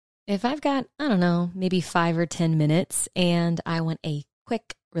If I've got, I don't know, maybe 5 or 10 minutes and I want a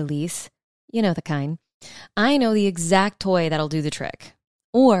quick release, you know the kind, I know the exact toy that'll do the trick.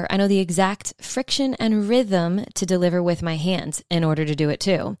 Or I know the exact friction and rhythm to deliver with my hands in order to do it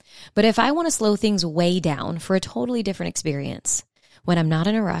too. But if I want to slow things way down for a totally different experience, when I'm not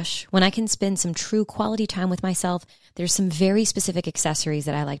in a rush, when I can spend some true quality time with myself, there's some very specific accessories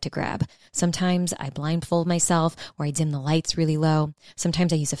that I like to grab. Sometimes I blindfold myself or I dim the lights really low.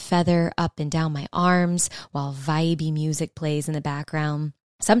 Sometimes I use a feather up and down my arms while vibey music plays in the background.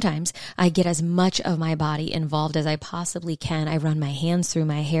 Sometimes I get as much of my body involved as I possibly can. I run my hands through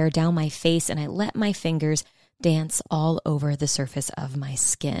my hair, down my face, and I let my fingers dance all over the surface of my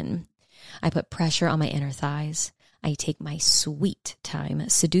skin. I put pressure on my inner thighs. I take my sweet time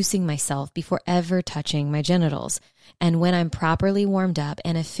seducing myself before ever touching my genitals. And when I'm properly warmed up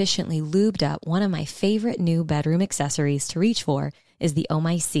and efficiently lubed up, one of my favorite new bedroom accessories to reach for is the Oh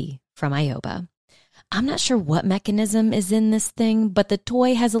My C from Ioba. I'm not sure what mechanism is in this thing, but the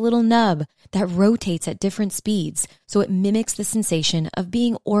toy has a little nub that rotates at different speeds, so it mimics the sensation of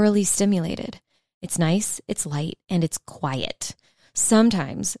being orally stimulated. It's nice, it's light, and it's quiet.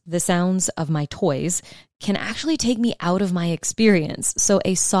 Sometimes the sounds of my toys can actually take me out of my experience, so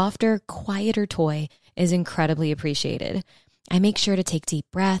a softer, quieter toy is incredibly appreciated. I make sure to take deep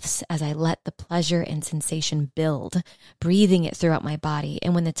breaths as I let the pleasure and sensation build, breathing it throughout my body.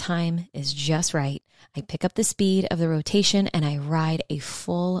 And when the time is just right, I pick up the speed of the rotation and I ride a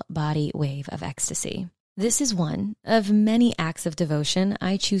full body wave of ecstasy. This is one of many acts of devotion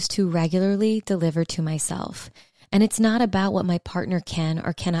I choose to regularly deliver to myself. And it's not about what my partner can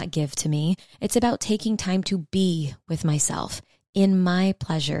or cannot give to me. It's about taking time to be with myself in my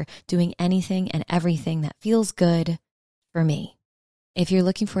pleasure, doing anything and everything that feels good for me. If you're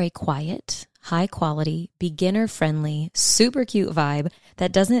looking for a quiet, high quality, beginner friendly, super cute vibe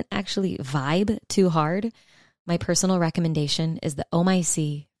that doesn't actually vibe too hard, my personal recommendation is the Oh My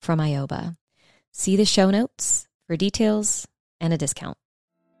C from Ioba. See the show notes for details and a discount.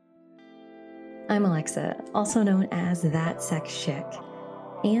 I'm Alexa, also known as That Sex Chick.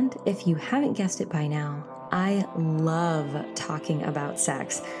 And if you haven't guessed it by now, I love talking about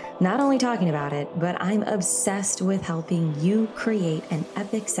sex. Not only talking about it, but I'm obsessed with helping you create an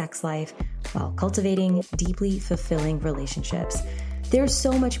epic sex life while cultivating deeply fulfilling relationships. There's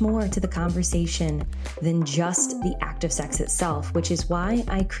so much more to the conversation than just the act of sex itself, which is why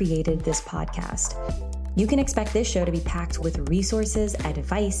I created this podcast. You can expect this show to be packed with resources,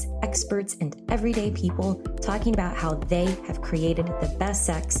 advice, experts, and everyday people talking about how they have created the best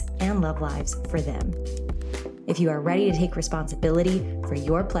sex and love lives for them. If you are ready to take responsibility for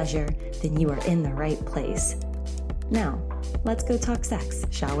your pleasure, then you are in the right place. Now, let's go talk sex,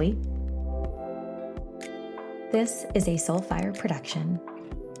 shall we? This is a Soulfire production.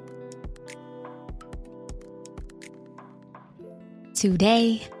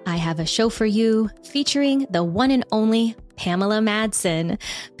 Today, I have a show for you featuring the one and only Pamela Madsen.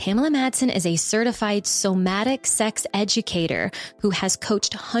 Pamela Madsen is a certified somatic sex educator who has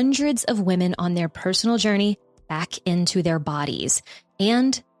coached hundreds of women on their personal journey back into their bodies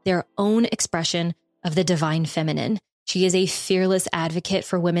and their own expression of the divine feminine. She is a fearless advocate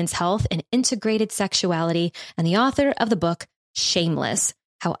for women's health and integrated sexuality and the author of the book, Shameless: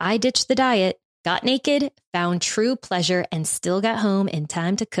 How I Ditched the Diet, Got Naked, Found True Pleasure, and Still Got Home in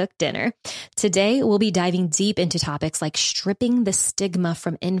Time to Cook Dinner. Today, we'll be diving deep into topics like stripping the stigma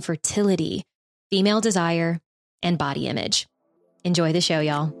from infertility, female desire, and body image. Enjoy the show,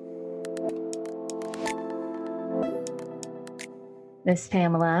 y'all. Miss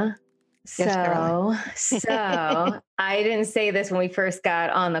Pamela. Yes, So I didn't say this when we first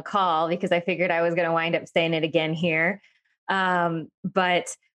got on the call because I figured I was going to wind up saying it again here.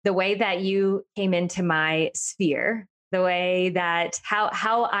 But the way that you came into my sphere, the way that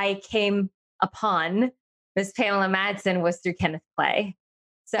how I came upon Miss Pamela Madsen was through Kenneth Clay.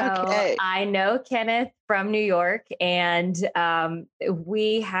 So Okay. I know Kenneth from New York, and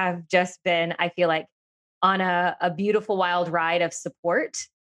we have just been, I feel like, on a beautiful wild ride of support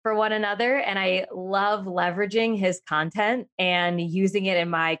for one another. And I love leveraging his content and using it in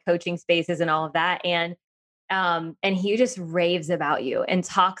my coaching spaces and all of that. And he just raves about you and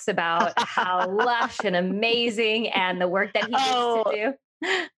talks about how lush and amazing and the work that he gets to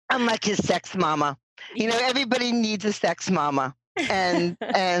do. I'm like his sex mama. You know, everybody needs a sex mama. And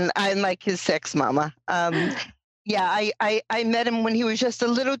I'm like his sex mama. I met him when he was just a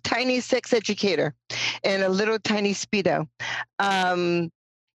little tiny sex educator in a little tiny Speedo.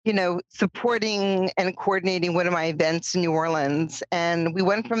 Supporting and coordinating one of my events in New Orleans. And we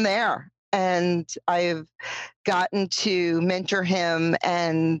went from there. and I've gotten to mentor him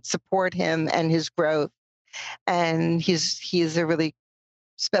and support him and his growth. And he's a really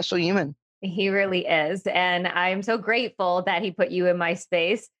special human. He really is. And I'm so grateful that he put you in my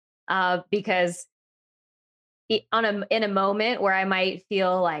space because in a moment where I might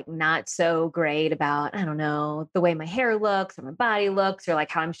feel like not so great about, I don't know, the way my hair looks or my body looks or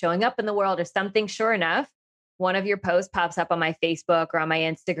like how I'm showing up in the world or something, sure enough, one of your posts pops up on my Facebook or on my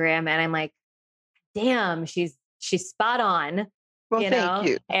Instagram and I'm like, damn, she's spot on, Well, thank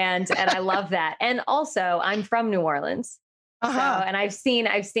you. and I love that. And also I'm from New Orleans. So, and I've seen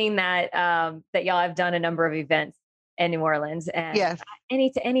that that y'all have done a number of events in New Orleans. And Yes.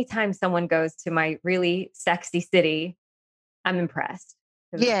 anytime someone goes to my really sexy city, I'm impressed.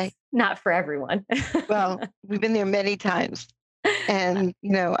 Yeah. Not for everyone. Well, we've been there many times. And,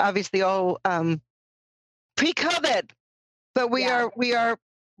 obviously all pre-COVID, but we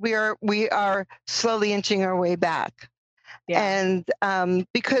are slowly inching our way back. Yeah. And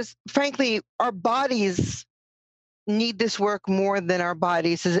because frankly, our bodies need this work more than our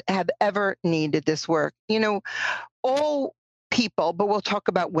bodies have ever needed this work. All people, but we'll talk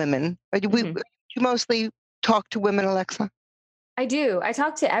about women. You mostly talk to women, Alexa? I do. I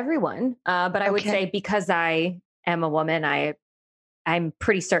talk to everyone, but I would say because I am a woman, I'm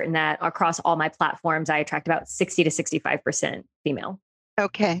pretty certain that across all my platforms, I attract about 60 to 65% female.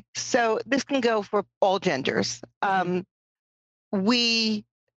 Okay. So this can go for all genders. We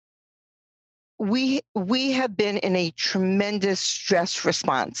have been in a tremendous stress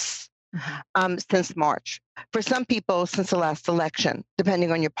response since March. For some people, since the last election,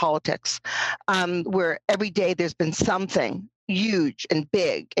 depending on your politics, where every day there's been something huge and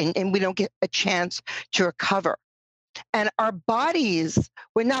big, and we don't get a chance to recover. And our bodies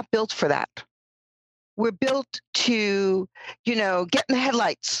were not built for that. We're built to, get in the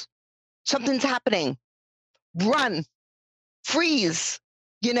headlights. Something's happening. Run, freeze,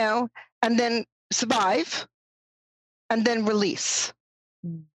 and then survive, and then release.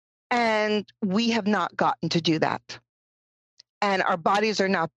 And we have not gotten to do that. And our bodies are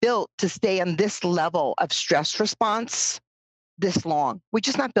not built to stay on this level of stress response this long. We're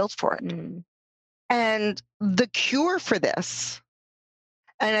just not built for it. And the cure for this,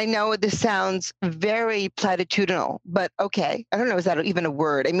 and I know this sounds very platitudinal, but okay, I don't know, is that even a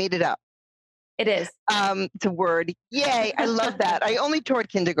word? I made it up. It is. It's a word. Yay, I love that. I only taught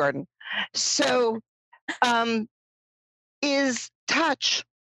kindergarten. So is touch,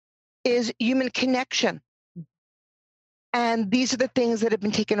 is human connection. And these are the things that have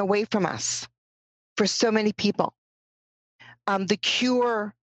been taken away from us for so many people. The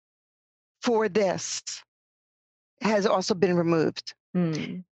cure for this has also been removed.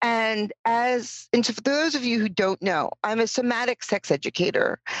 And for those of you who don't know, I'm a somatic sex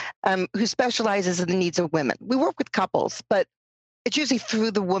educator who specializes in the needs of women. We work with couples, but it's usually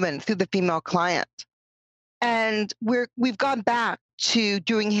through the woman, through the female client. And we've gone back to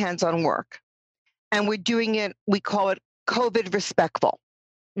doing hands-on work. And we're doing it, we call it COVID respectful.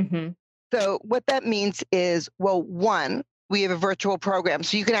 So what that means is, well, one, we have a virtual program,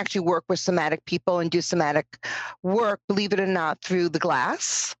 so you can actually work with somatic people and do somatic work, believe it or not, through the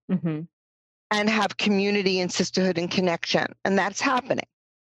glass and have community and sisterhood and connection. And that's happening.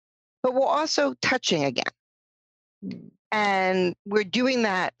 But we're also touching again. And we're doing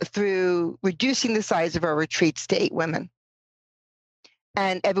that through reducing the size of our retreats to 8 women.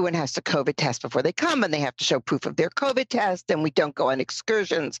 And everyone has to COVID test before they come, and they have to show proof of their COVID test, and we don't go on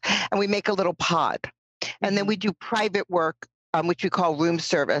excursions, and we make a little pod. And then we do private work, which we call room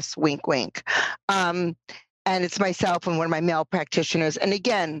service, wink, wink. And it's myself and one of my male practitioners. And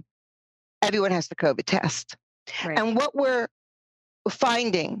again, everyone has to COVID test. Right. And what we're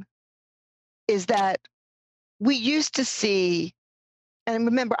finding is that we used to see, and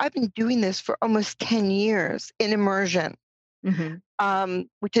remember, I've been doing this for almost 10 years in immersion,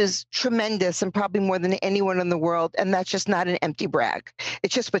 which is tremendous and probably more than anyone in the world. And that's just not an empty brag.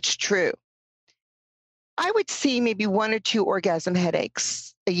 It's just what's true. I would see maybe 1 or 2 orgasm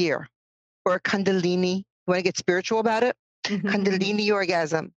headaches a year, or a Kundalini. You want to get spiritual about it? Kundalini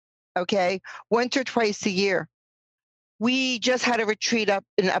orgasm. Okay. Once or twice a year. We just had a retreat up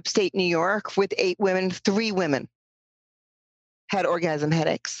in upstate New York with 8 women. 3 women had orgasm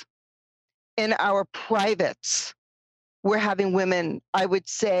headaches. In our privates, we're having women, I would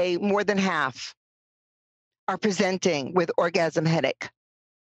say more than half are presenting with orgasm headache.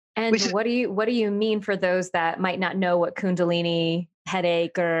 And what do you mean for those that might not know what Kundalini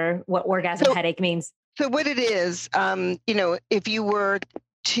headache or what orgasm headache means? So what it is, if you were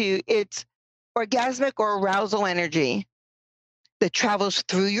to, it's orgasmic or arousal energy that travels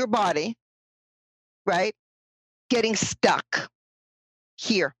through your body right? Getting stuck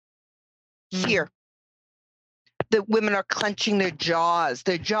here, here. The women are clenching their jaws.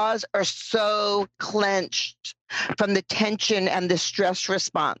 Their jaws are so clenched from the tension and the stress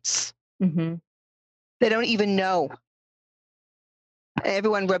response. Mm-hmm. They don't even know.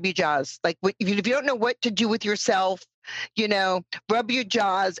 Everyone rub your jaws. Like if you don't know what to do with yourself, rub your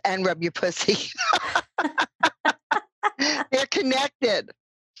jaws and rub your pussy. They're connected.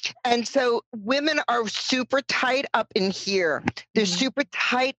 And so women are super tight up in here. They're super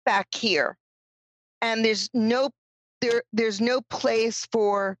tight back here. And there's no place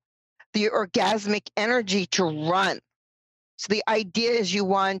for the orgasmic energy to run. So the idea is you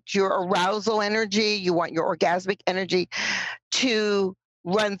want your arousal energy, you want your orgasmic energy to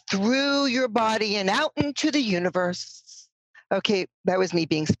run through your body and out into the universe. Okay, that was me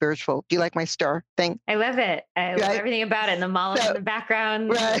being spiritual. Do you like my star thing? I love it. I love everything about it. And the mala in the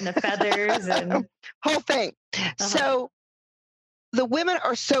background and the feathers and whole thing. So the women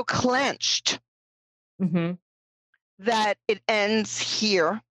are so clenched that it ends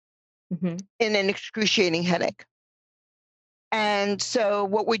here in an excruciating headache. And so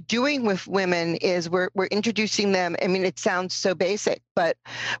what we're doing with women is we're introducing them. I mean, it sounds so basic, but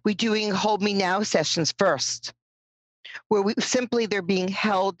we're doing hold me now sessions first, where they're being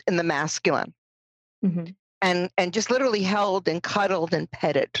held in the masculine and just literally held and cuddled and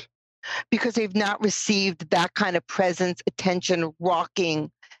petted because they've not received that kind of presence, attention, rocking.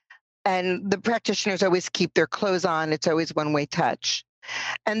 And the practitioners always keep their clothes on. It's always one-way touch.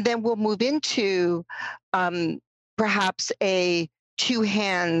 And then we'll move into perhaps a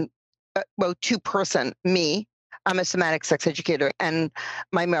two-person, me. I'm a somatic sex educator, and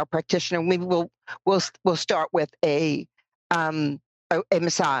my male practitioner. Maybe we'll start with a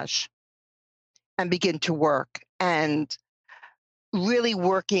massage and begin to work and really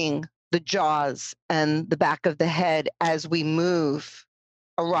working the jaws and the back of the head as we move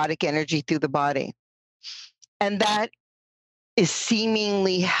erotic energy through the body. And that is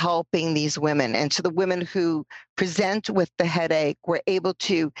seemingly helping these women. And so the women who present with the headache, we're able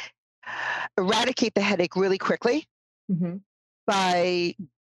to eradicate the headache really quickly by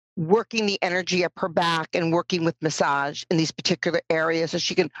working the energy up her back and working with massage in these particular areas so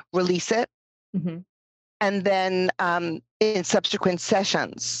she can release it. And then in subsequent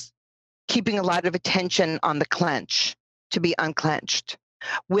sessions, keeping a lot of attention on the clench to be unclenched.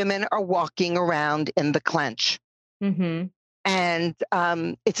 Women are walking around in the clench. And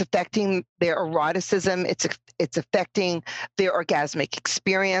it's affecting their eroticism. It's affecting their orgasmic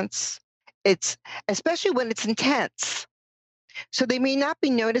experience. It's especially when it's intense. So they may not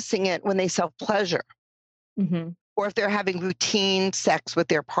be noticing it when they self-pleasure or if they're having routine sex with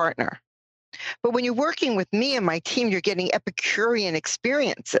their partner. But when you're working with me and my team, you're getting Epicurean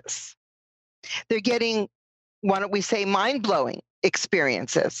experiences. They're getting, why don't we say, mind-blowing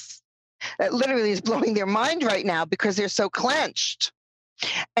experiences. That literally is blowing their mind right now because they're so clenched.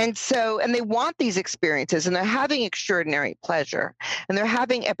 And they want these experiences, and they're having extraordinary pleasure, and they're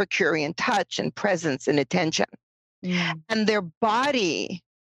having Epicurean touch and presence and attention. And their body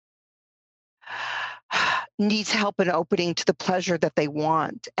needs help in opening to the pleasure that they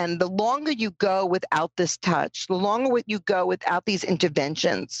want. And the longer you go without this touch, the longer you go without these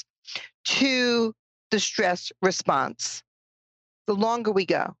interventions to the stress response, the longer we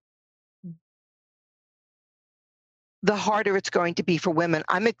go, the harder it's going to be for women.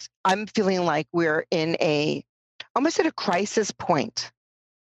 I'm feeling like we're in almost at a crisis point.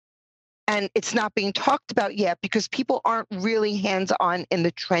 And it's not being talked about yet because people aren't really hands-on in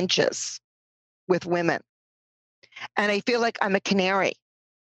the trenches with women. And I feel like I'm a canary.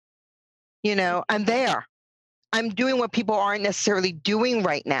 I'm there. I'm doing what people aren't necessarily doing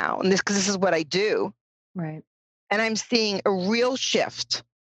right now. And because this is what I do. Right. And I'm seeing a real shift.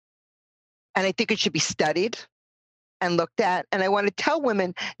 And I think it should be studied and looked at. And I want to tell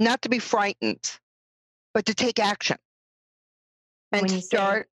women not to be frightened, but to take action. And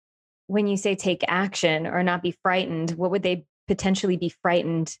when you say take action or not be frightened, what would they potentially be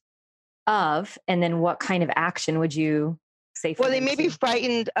frightened of? And then what kind of action would you say for them? Well, they may be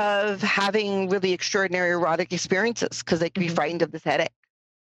frightened of having really extraordinary erotic experiences because they could be frightened of this headache.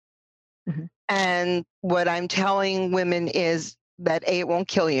 And what I'm telling women is that A, it won't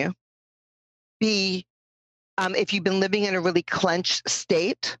kill you. B, if you've been living in a really clenched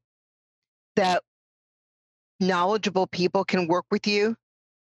state, that knowledgeable people can work with you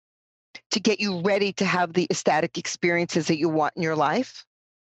to get you ready to have the ecstatic experiences that you want in your life.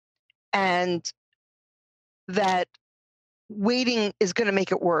 And that waiting is going to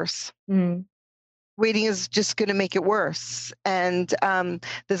make it worse. waiting is just going to make it worse. And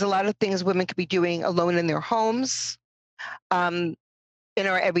there's a lot of things women could be doing alone in their homes. In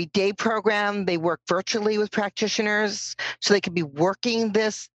our everyday program, they work virtually with practitioners, so they could be working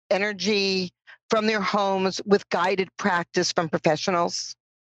this energy from their homes with guided practice from professionals.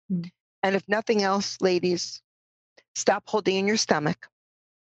 Mm. And if nothing else, ladies, stop holding in your stomach,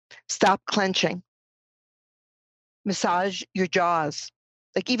 stop clenching, massage your jaws,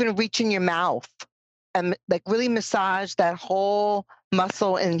 like even reach in your mouth and like really massage that whole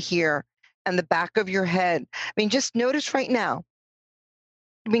muscle in here and the back of your head. I mean, just notice right now.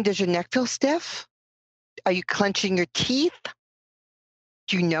 I mean, does your neck feel stiff? Are you clenching your teeth?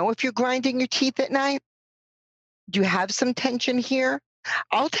 Do you know if you're grinding your teeth at night? Do you have some tension here?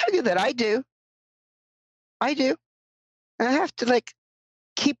 I'll tell you that I do. I do. And I have to like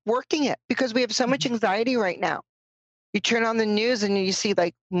keep working it because we have so much anxiety right now. You turn on the news and you see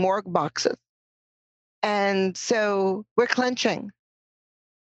like morgue boxes. And so we're clenching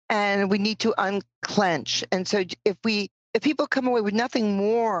and we need to unclench. And so if people come away with nothing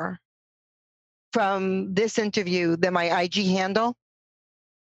more from this interview than my IG handle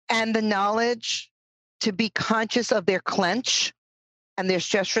and the knowledge to be conscious of their clench and their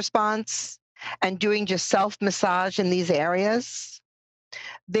stress response and doing just self-massage in these areas,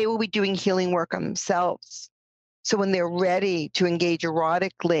 they will be doing healing work on themselves. So when they're ready to engage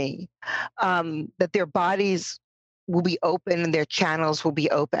erotically, that their bodies will be open and their channels will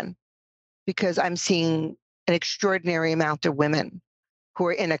be open, because I'm seeing an extraordinary amount of women who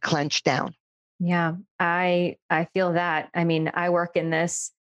are in a clench down. Yeah, I feel that. I mean, I work in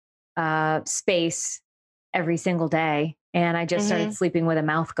this space every single day, and I just started sleeping with a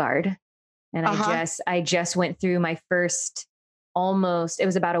mouth guard. And I just went through my first it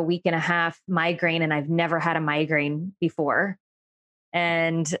was about a week and a half migraine, and I've never had a migraine before.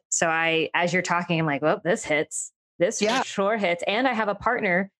 And so as you're talking, I'm like, well, this hits. This for sure hits. And I have a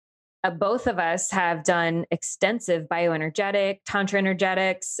partner. Both of us have done extensive bioenergetic, tantra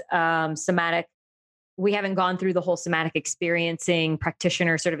energetics, somatic. We haven't gone through the whole somatic experiencing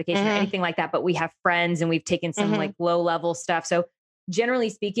practitioner certification or anything like that, but we have friends and we've taken some like low level stuff. So generally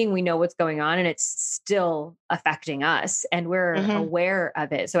speaking, we know what's going on and it's still affecting us and we're aware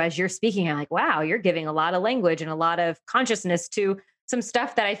of it. So as you're speaking, I'm like, wow, you're giving a lot of language and a lot of consciousness to some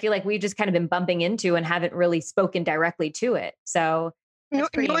stuff that I feel like we've just kind of been bumping into and haven't really spoken directly to it. So nor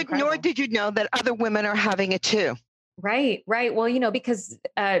did you know that other women are having it too. Right. Well, because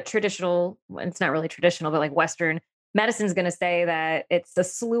traditional, it's not really traditional, but like Western medicine is going to say that it's a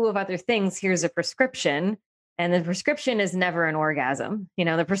slew of other things. Here's a prescription. And the prescription is never an orgasm.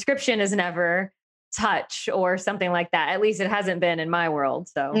 The prescription is never touch or something like that. At least it hasn't been in my world.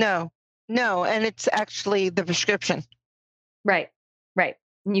 So no. And it's actually the prescription. Right.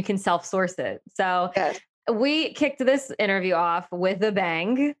 And you can self-source it. So yes. We kicked this interview off with a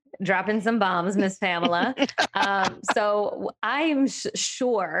bang, dropping some bombs, Miss Pamela. So I'm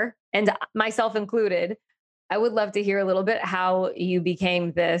sure, and myself included, I would love to hear a little bit how you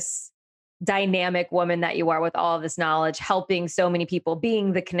became this dynamic woman that you are with all of this knowledge, helping so many people,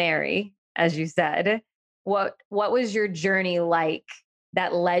 being the canary, as you said. What was your journey like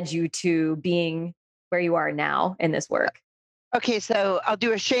that led you to being where you are now in this work? Okay, so I'll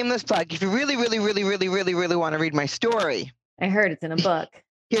do a shameless plug. If you really, really, really, really, really, really want to read my story, I heard it's in a book.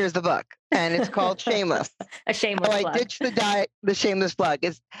 Here's the book, and it's called Shameless. A shameless plug. I ditched the diet. The shameless plug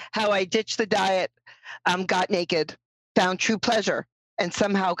is how I ditched the diet, got naked, found true pleasure, and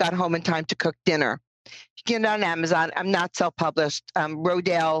somehow got home in time to cook dinner. You can get it on Amazon. I'm not self-published.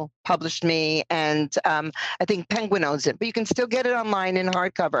 Rodale published me, and I think Penguin owns it, but you can still get it online in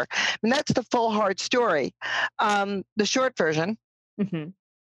hardcover. And that's the full hard story. The short version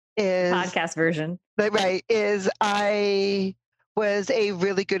is podcast version. Right, is I was a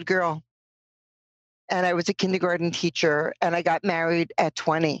really good girl, and I was a kindergarten teacher, and I got married at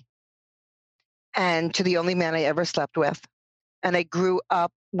 20, and to the only man I ever slept with, and I grew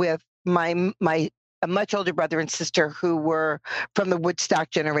up with a much older brother and sister who were from the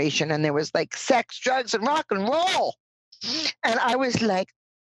Woodstock generation. And there was like sex, drugs, and rock and roll. And I was like,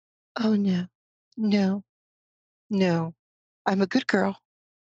 oh no, I'm a good girl.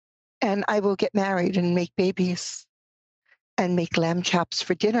 And I will get married and make babies and make lamb chops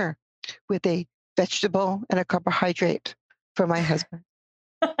for dinner with a vegetable and a carbohydrate for my husband.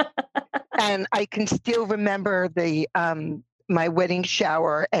 And I can still remember my wedding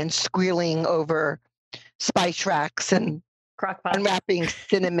shower and squealing over spice racks and unwrapping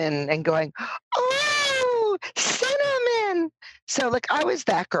cinnamon and going, oh, cinnamon. So like I was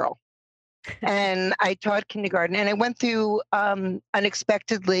that girl. And I taught kindergarten and I went through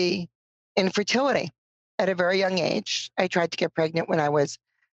unexpectedly infertility. at a very young age. I tried to get pregnant when I was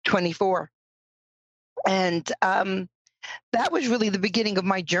 24. And that was really the beginning of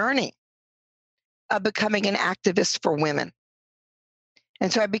my journey of becoming an activist for women.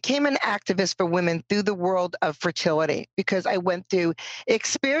 And so I became an activist for women through the world of fertility because I went through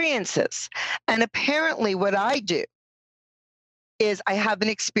experiences. And apparently, what I do is I have an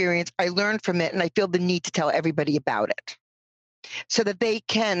experience, I learned from it, and I feel the need to tell everybody about it so that they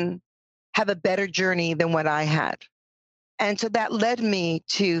can have a better journey than what I had. And so that led me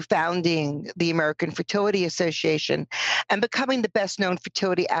to founding the American Fertility Association and becoming the best known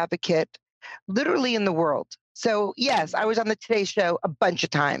fertility advocate literally in the world. So, yes, I was on the Today Show a bunch of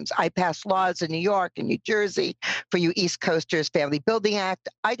times. I passed laws in New York and New Jersey for you East Coasters, Family Building Act.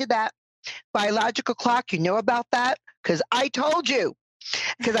 I did that. Biological clock, you know about that? Because I told you,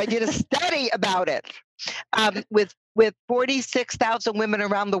 because I did a study about it with 46,000 women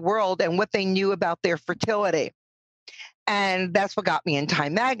around the world and what they knew about their fertility. And that's what got me in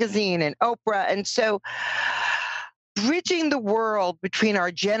Time Magazine and Oprah. And so bridging the world between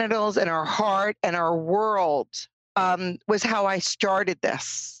our genitals and our heart and our world was how I started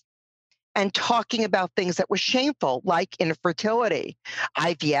this. And talking about things that were shameful, like infertility,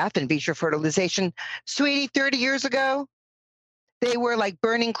 IVF, in vitro fertilization. Sweetie, 30 years ago, they were like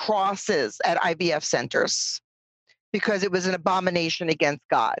burning crosses at IVF centers because it was an abomination against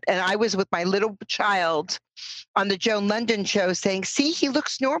God. And I was with my little child on the Joan London show saying, see, he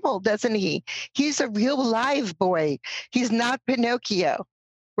looks normal, doesn't he? He's a real live boy. He's not Pinocchio,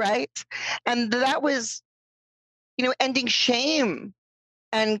 right? And that was, ending shame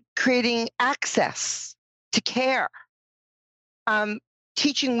and creating access to care.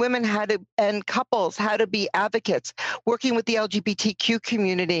 Teaching women and couples how to be advocates, working with the LGBTQ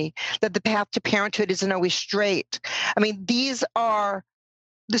community, that the path to parenthood isn't always straight. I mean, this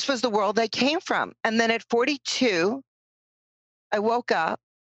was the world I came from. And then at 42, I woke up.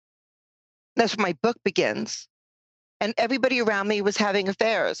 That's when my book begins. And everybody around me was having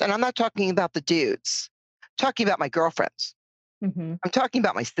affairs. And I'm not talking about the dudes, I'm talking about my girlfriends. Mm-hmm. I'm talking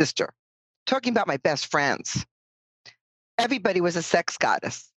about my sister, I'm talking about my best friends. Everybody was a sex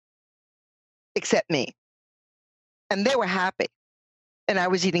goddess except me. And they were happy. And I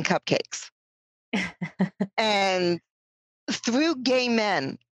was eating cupcakes. And through gay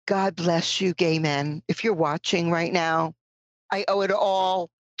men, God bless you, gay men. If you're watching right now, I owe it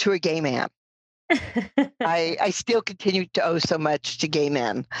all to a gay man. I still continue to owe so much to gay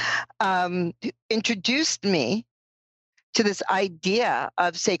men. Introduced me to this idea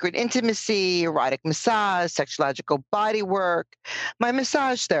of sacred intimacy, erotic massage, sexological body work. My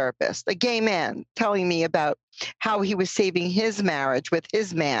massage therapist, a gay man, telling me about how he was saving his marriage with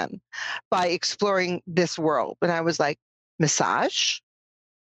his man by exploring this world. And I was like, massage?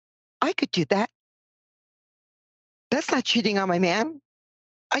 I could do that. That's not cheating on my man.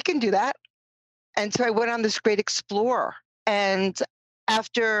 I can do that. And so I went on this great explorer. And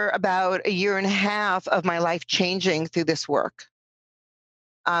after about a year and a half of my life changing through this work,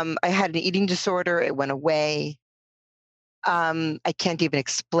 I had an eating disorder. It went away. I can't even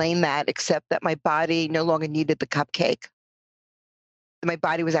explain that except that my body no longer needed the cupcake. My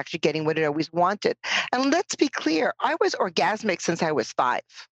body was actually getting what it always wanted. And let's be clear, I was orgasmic since I was 5.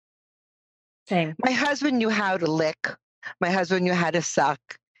 Same. My husband knew how to lick. My husband knew how to suck.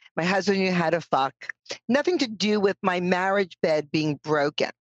 My husband knew how to fuck. Nothing to do with my marriage bed being broken.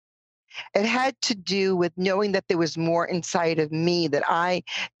 It had to do with knowing that there was more inside of me that I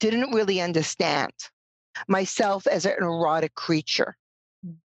didn't really understand, myself as an erotic creature.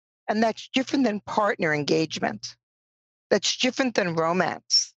 And that's different than partner engagement. That's different than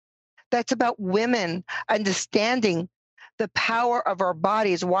romance. That's about women understanding the power of our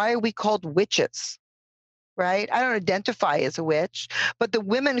bodies. Why are we called witches? Right? I don't identify as a witch, but the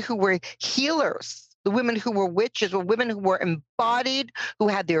women who were healers, the women who were witches, were women who were embodied, who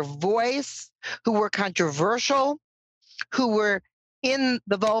had their voice, who were controversial, who were in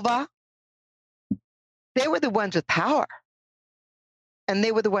the vulva. They were the ones with power. And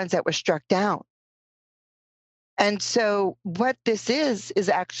they were the ones that were struck down. And so what this is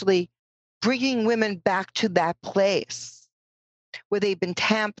actually bringing women back to that place where they've been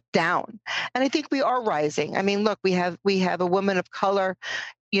tamped down. And I think we are rising. I mean, look, we have a woman of color,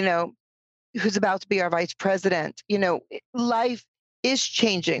 who's about to be our vice president. Life is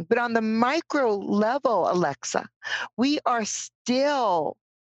changing. But on the micro level, Alexa, we are still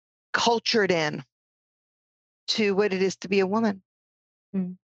cultured in to what it is to be a woman.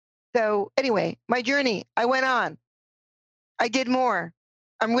 Mm. So anyway, my journey, I went on. I did more.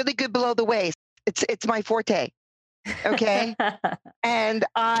 I'm really good below the waist. It's my forte. Okay. And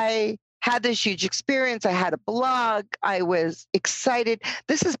I had this huge experience. I had a blog. I was excited.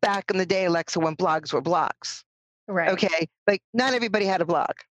 This is back in the day, Alexa, when blogs were blogs. Right. Okay. Like not everybody had a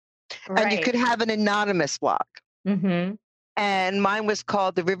blog. Right. And you could have an anonymous blog. Mm-hmm. And mine was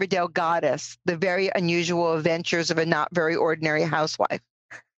called The Riverdale Goddess, The Very Unusual Adventures of a Not Very Ordinary Housewife.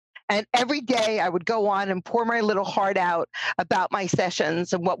 And every day I would go on and pour my little heart out about my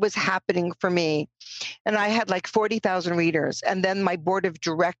sessions and what was happening for me. And I had like 40,000 readers. And then my board of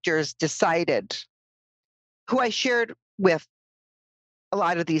directors decided, who I shared with a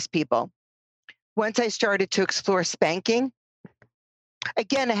lot of these people. Once I started to explore spanking,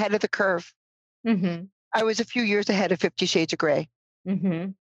 again, ahead of the curve. Mm-hmm. I was a few years ahead of 50 Shades of Grey. Mm-hmm.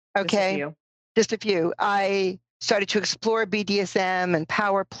 Okay. Just a few. I started to explore BDSM and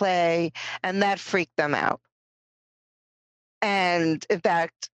power play, and that freaked them out. And in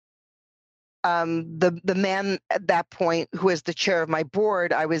fact, the man at that point, who was the chair of my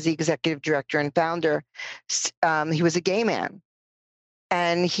board, I was the executive director and founder. He was a gay man,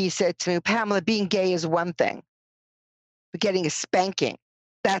 and he said to me, "Pamela, being gay is one thing, but getting a spanking,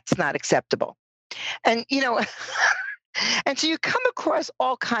 that's not acceptable." And and so you come across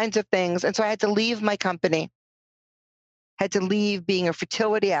all kinds of things, and so I had to leave my company. Had to leave being a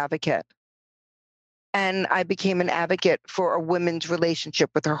fertility advocate. And I became an advocate for a woman's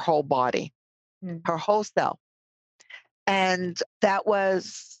relationship with her whole body, her whole self. And that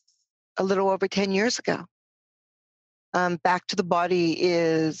was a little over 10 years ago. Back to the Body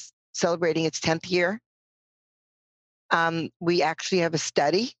is celebrating its 10th year. We actually have a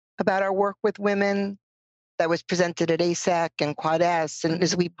study about our work with women that was presented at ASEC and Quad S, and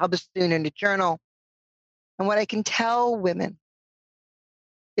is we published soon in a journal. And what I can tell women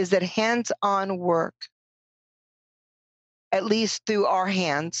is that hands-on work, at least through our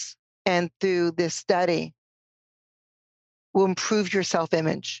hands and through this study, will improve your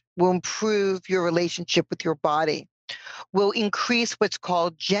self-image, will improve your relationship with your body, will increase what's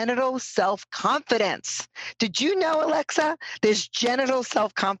called genital self-confidence. Did you know, Alexa, there's genital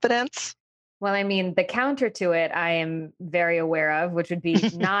self-confidence? Well, I mean, the counter to it, I am very aware of, which would be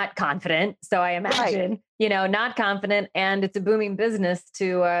not confident. So I imagine, not confident. And it's a booming business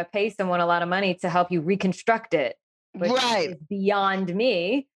to pay someone a lot of money to help you reconstruct it, which is beyond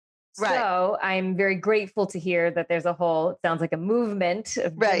me. Right. So I'm very grateful to hear that there's a whole, it sounds like a movement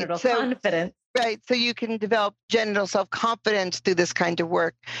of genital confidence. Right. So you can develop genital self-confidence through this kind of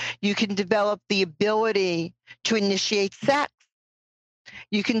work. You can develop the ability to initiate sex.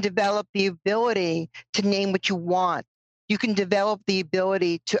 You can develop the ability to name what you want. You can develop the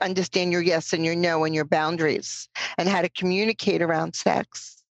ability to understand your yes and your no and your boundaries and how to communicate around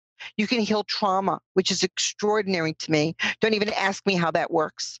sex. You can heal trauma, which is extraordinary to me. Don't even ask me how that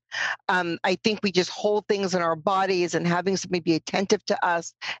works. I think we just hold things in our bodies, and having somebody be attentive to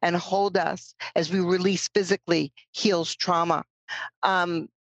us and hold us as we release physically heals trauma.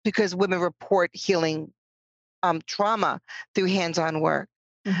 Because women report healing trauma through hands-on work.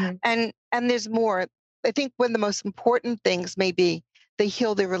 Mm-hmm. And there's more. I think one of the most important things may be they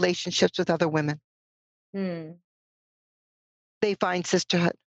heal their relationships with other women. They find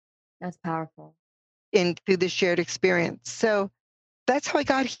sisterhood. That's powerful. Through the shared experience. So that's how I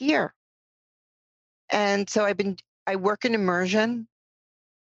got here. And so I work in immersion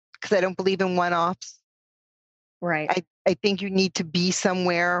because I don't believe in one-offs. Right. I think you need to be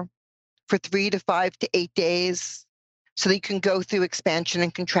somewhere for 3 to 5 to 8 days so that you can go through expansion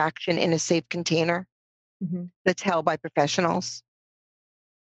and contraction in a safe container that's held by professionals.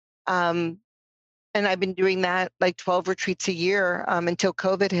 And I've been doing that like 12 retreats a year until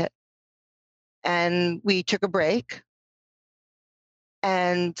COVID hit. And we took a break,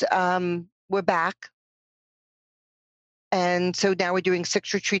 and we're back. And so now we're doing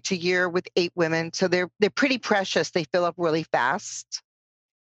 6 retreats a year with 8 women. So they're pretty precious. They fill up really fast.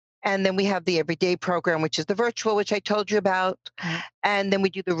 And then we have the Everyday program, which is the virtual, which I told you about. And then we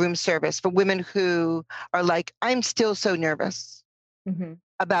do the room service for women who are like, I'm still so nervous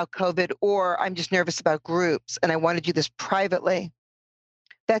about COVID, or I'm just nervous about groups and I want to do this privately.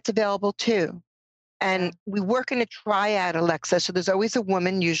 That's available too. And we work in a triad, Alexa. So there's always a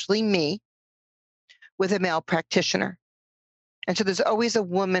woman, usually me, with a male practitioner. And so there's always a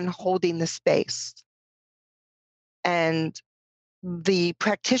woman holding the space. And the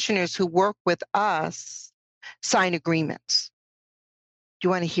practitioners who work with us sign agreements. Do you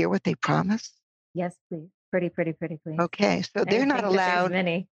want to hear what they promise? Yes, please. Pretty, please. Okay. So they're not allowed.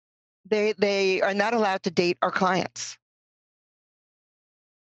 Many. They are not allowed to date our clients.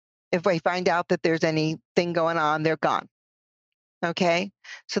 If I find out that there's anything going on, they're gone. Okay.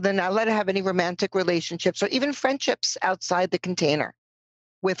 So they're not allowed to have any romantic relationships or even friendships outside the container.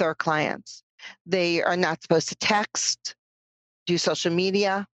 with our clients. They are not supposed to text, do social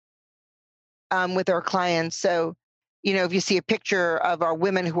media with our clients. So, if you see a picture of our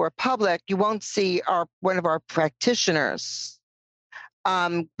women who are public, you won't see one of our practitioners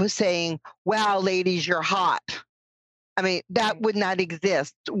saying, "Wow, ladies, you're hot." I mean, that would not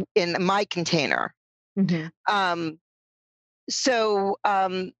exist in my container. Mm-hmm. So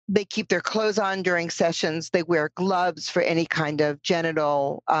they keep their clothes on during sessions. They wear gloves for any kind of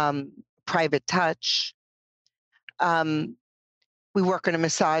genital private touch. We work on a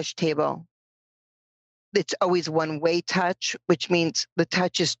massage table. It's always one-way touch, which means the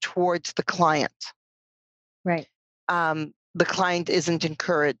touch is towards the client. Right. The client isn't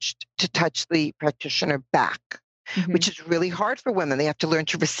encouraged to touch the practitioner back, which is really hard for women. They have to learn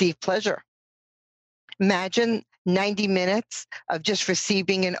to receive pleasure. Imagine 90 minutes of just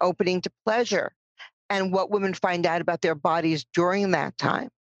receiving and opening to pleasure and what women find out about their bodies during that time.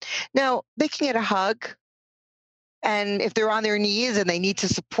 Now, they can get a hug. And if they're on their knees and they need to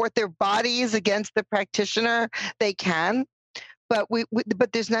support their bodies against the practitioner, they can. But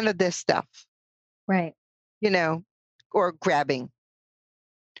but there's none of this stuff. Right. Or grabbing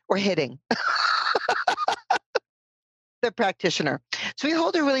or hitting the practitioner. So we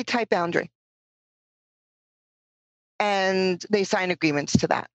hold a really tight boundary. And they sign agreements to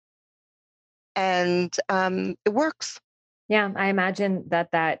that. And it works. Yeah, I imagine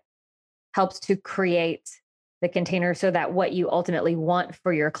that helps to create the container so that what you ultimately want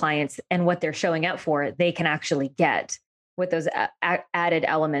for your clients and what they're showing up for, they can actually get with those added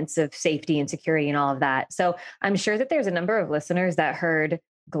elements of safety and security and all of that. So I'm sure that there's a number of listeners that heard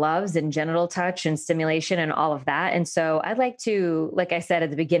gloves and genital touch and stimulation and all of that. And so I'd like to, like I said at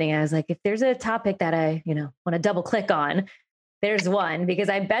the beginning, I was like, if there's a topic that I, want to double click on, there's one, because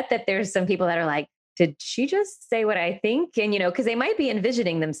I bet that there's some people that are like, did she just say what I think? And, because they might be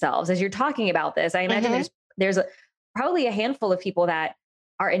envisioning themselves as you're talking about this. I imagine there's probably a handful of people that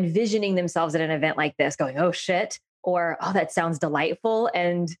are envisioning themselves at an event like this going, oh shit, or, oh, that sounds delightful.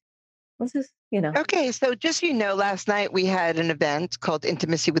 And let's just, Okay. So just, last night we had an event called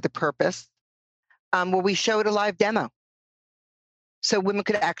Intimacy with a Purpose, where we showed a live demo. So women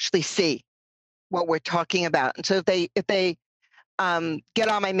could actually see what we're talking about. And so if they get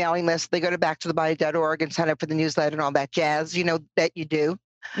on my mailing list, they go to backtothebody.org and sign up for the newsletter and all that jazz, that you do.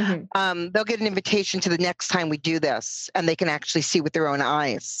 They'll get an invitation to the next time we do this, and they can actually see with their own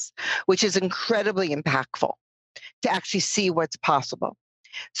eyes, which is incredibly impactful to actually see what's possible.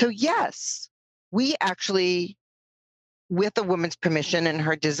 So yes, we actually, with a woman's permission and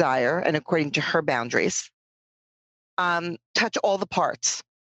her desire, and according to her boundaries, touch all the parts.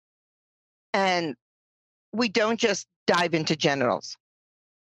 And we don't just dive into genitals.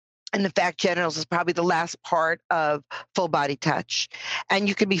 And in fact, genitals is probably the last part of full body touch. And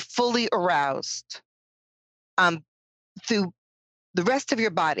you can be fully aroused through the rest of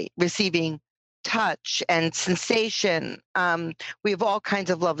your body, receiving touch and sensation. We have all kinds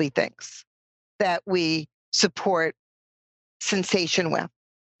of lovely things that we support sensation with.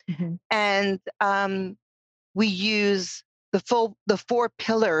 And we use the 4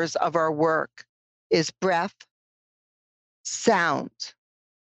 pillars of our work is breath, sound,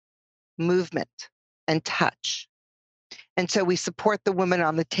 movement, and touch. And so we support the woman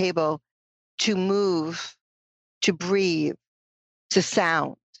on the table to move, to breathe, to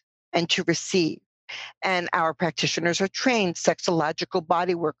sound, and to receive. And our practitioners are trained sexological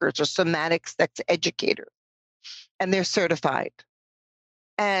body workers or somatic sex educators, and they're certified.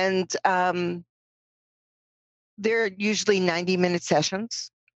 And they're usually 90-minute sessions.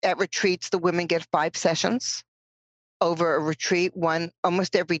 At retreats, the women get 5 sessions over a retreat, one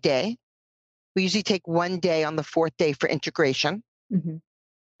almost every day. We usually take 1 day on the 4th day for integration.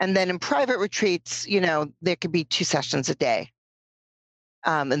 And then in private retreats, there could be 2 sessions a day,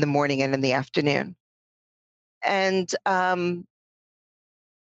 in the morning and in the afternoon. And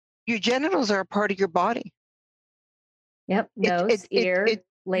your genitals are a part of your body. Yep. Nose, ear,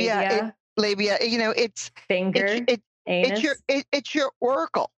 labia. Labia, it's finger, anus. It's your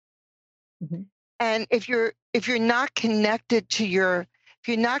oracle. And if you're not connected to your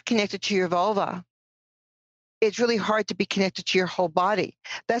vulva, it's really hard to be connected to your whole body.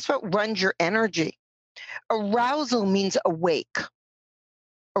 That's what runs your energy. Arousal means awake.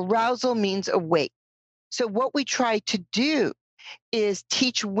 Arousal means awake. So what we try to do is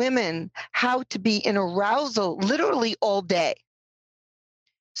teach women how to be in arousal literally all day.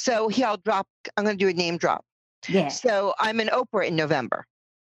 So here I'm going to do a name drop. Yeah. So I'm in Oprah in November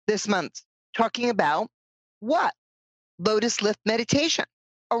this month talking about what? Lotus lift meditation,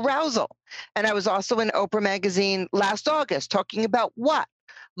 arousal. And I was also in Oprah magazine last August talking about what?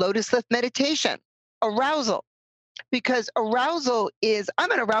 lotus lift meditation, arousal, because arousal is,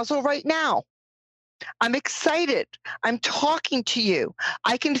 I'm in arousal right now. I'm excited. I'm talking to you.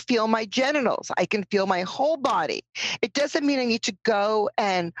 I can feel my genitals. I can feel my whole body. It doesn't mean I need to go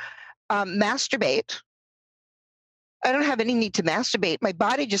and masturbate. I don't have any need to masturbate. My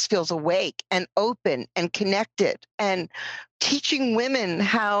body just feels awake and open and connected. And teaching women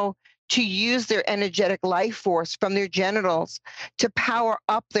how to use their energetic life force from their genitals to power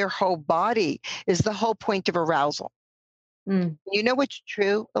up their whole body is the whole point of arousal. Mm, You know what's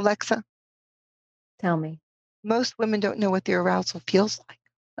true, Alexa? tell me. Most women don't know what their arousal feels like.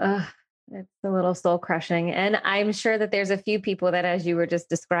 Ugh, it's a little soul crushing. And I'm sure that there's a few people that, as you were just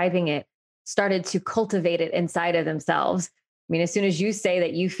describing it, started to cultivate it inside of themselves. I mean, as soon as you say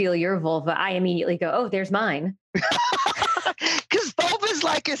that you feel your vulva, I immediately go, oh, there's mine. Because vulva is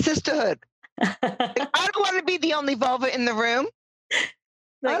like a sisterhood. Like, I don't want to be the only vulva in the room.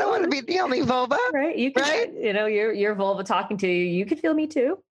 Like, I don't want to be the only vulva. Right. You can, right? Your vulva talking to you. You could feel me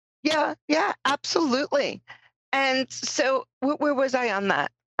too. Yeah, absolutely. And so where was I on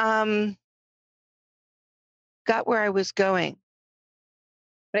that? Got where I was going.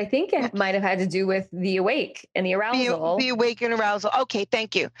 But I think it might have had to do with the awake and the arousal. The awake and arousal. Okay,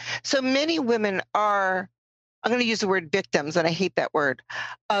 thank you. So many women are, I'm going to use the word victims, and I hate that word,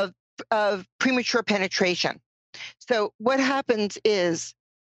 of premature penetration. So what happens is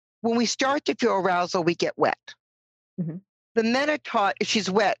when we start to feel arousal, we get wet. Mm-hmm. The men are taught if she's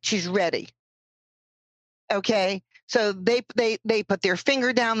wet, she's ready. Okay, so they put their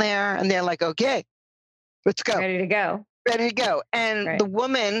finger down there and they're like, okay, let's go. Ready to go. Ready to go. And Right. the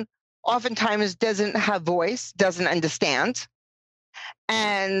woman oftentimes doesn't have voice, doesn't understand,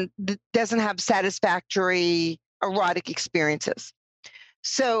 and doesn't have satisfactory erotic experiences.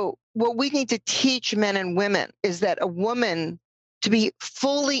 So what we need to teach men and women is that a woman, to be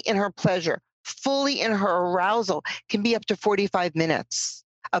fully in her pleasure, fully in her arousal, can be up to 45 minutes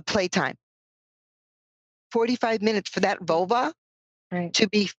of playtime. 45 minutes for that vulva Right. to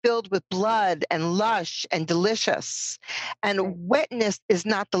be filled with blood and lush and delicious. And Right. wetness is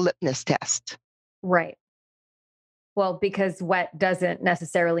not the litmus test. Right. Well, because wet doesn't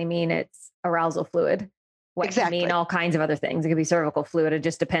necessarily mean it's arousal fluid. Wet Exactly. can mean all kinds of other things. It could be cervical fluid. It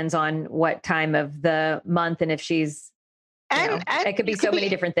just depends on what time of the month and if she's, and it could be so many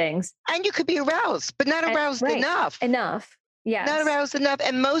different things. And you could be aroused, but not aroused enough. Enough. Yes. Not aroused enough.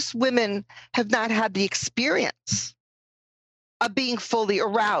 And most women have not had the experience of being fully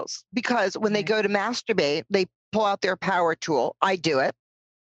aroused, because when they go to masturbate, they pull out their power tool. I do it.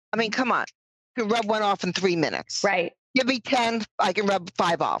 I mean, come on. You can rub one off in 3 minutes. Right. Give me 10, I can rub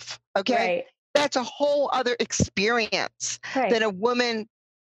 5 off. Okay. Right. That's a whole other experience than a woman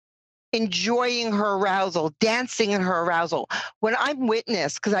enjoying her arousal, dancing in her arousal. When I'm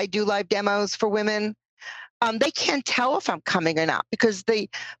witness, because I do live demos for women, they can't tell if I'm coming or not, because the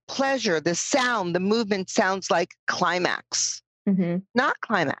pleasure, the sound, the movement sounds like climax. Mm-hmm. Not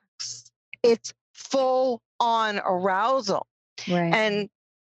climax. It's full on arousal. Right. And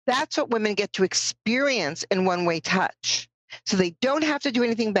that's what women get to experience in one-way touch. So they don't have to do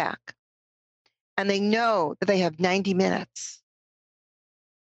anything back. And they know that they have 90 minutes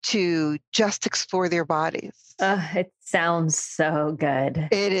to just explore their bodies. It sounds so good.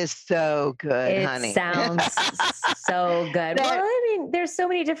 It is so good, honey. It sounds so good. Well, I mean, there's so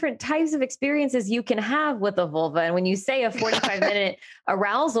many different types of experiences you can have with a vulva. And when you say a 45-minute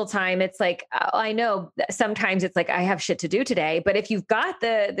arousal time, it's like, I know sometimes it's like, I have shit to do today. But if you've got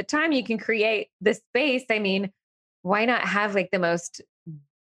the time, you can create the space. I mean, why not have like the most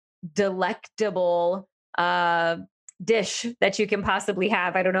delectable dish that you can possibly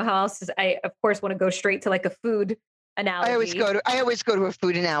have? I don't know how else. I of course want to go straight to like a food analogy. I always go to a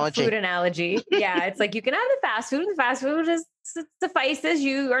food analogy. Yeah, it's like you can have the fast food, and the fast food just suffices.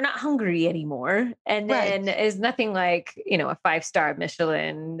 You are not hungry anymore, and then is nothing like a 5-star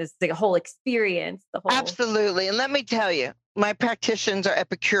Michelin. It's the whole experience. Absolutely. And let me tell you, my practitioners are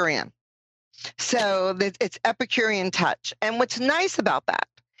Epicurean, so it's Epicurean touch. And what's nice about that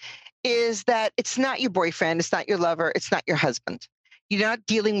is that it's not your boyfriend, it's not your lover, it's not your husband. You're not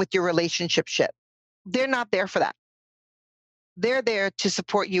dealing with your relationship shit. They're not there for that. They're there to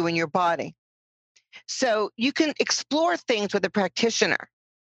support you in your body. So you can explore things with a practitioner,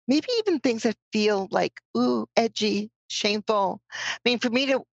 maybe even things that feel like, ooh, edgy, shameful. I mean, for me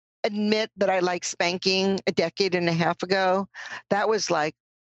to admit that I like spanking a decade and a half ago, that was like,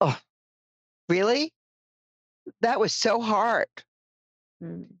 oh, really? That was so hard.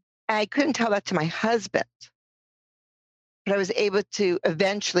 I couldn't tell that to my husband, but I was able to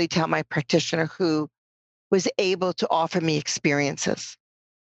eventually tell my practitioner, who was able to offer me experiences.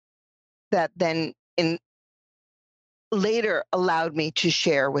 that then in later allowed me to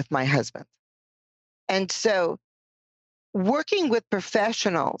share with my husband. And so working with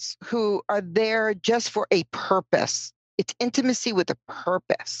professionals who are there just for a purpose, it's intimacy with a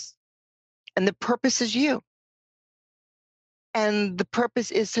purpose. And the purpose is you. And the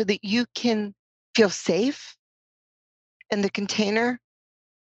purpose is so that you can feel safe in the container,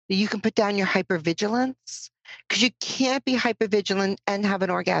 that you can put down your hypervigilance, because you can't be hypervigilant and have an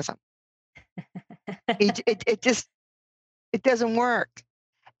orgasm. It just, it doesn't work.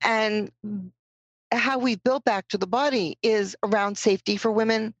 And how we built Back to the Body is around safety for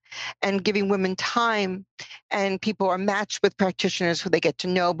women and giving women time. And people are matched with practitioners who they get to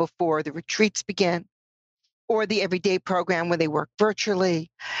know before the retreats begin, or the everyday program where they work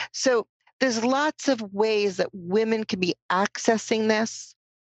virtually. So there's lots of ways that women can be accessing this.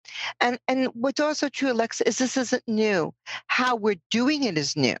 And what's also true, Alexa, is this isn't new. How we're doing it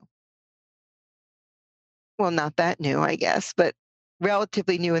is new. Well, not that new, I guess, but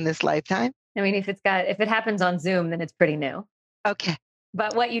relatively new in this lifetime. I mean, if it happens on Zoom, then it's pretty new. Okay.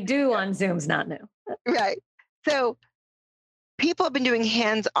 But what you do on Zoom's not new. Right. So people have been doing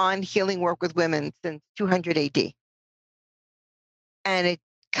hands-on healing work with women since 200 AD. And it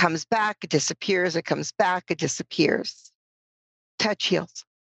comes back, it disappears, it comes back, it disappears. Touch heals.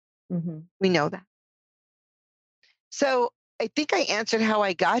 Mm-hmm. We know that. So I think I answered how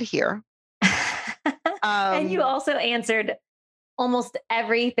I got here. And you also answered almost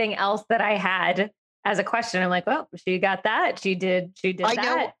everything else that I had as a question. I'm like, well, she got that. She did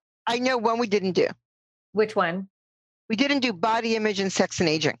that. I know one we didn't do. Which one? We didn't do body image and sex and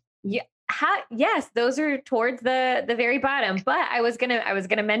aging. Yeah. Yes, those are towards the very bottom. But I was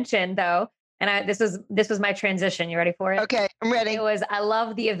gonna mention though, and this was my transition. You ready for it? Okay, I'm ready. It was, I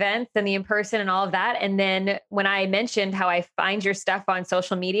love the events and the in-person and all of that. And then when I mentioned how I find your stuff on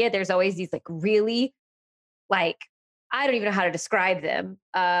social media, there's always these like really, like, I don't even know how to describe them,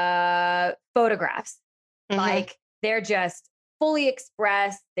 photographs. Mm-hmm. Like they're just fully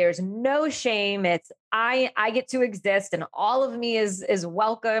expressed. There's no shame. It's, I get to exist and all of me is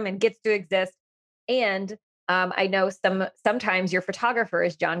welcome and gets to exist. And I know sometimes your photographer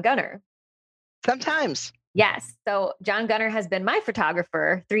is John Gunner. Sometimes. Yes. So John Gunner has been my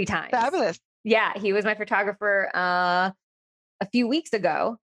photographer 3 times. Fabulous. Yeah. He was my photographer a few weeks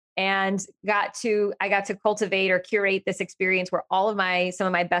ago, and I got to cultivate or curate this experience where some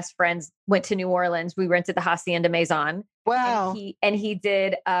of my best friends went to New Orleans. We rented the Hacienda Maison. Wow. And he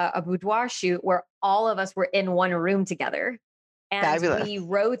did a boudoir shoot where all of us were in one room together. And fabulous. We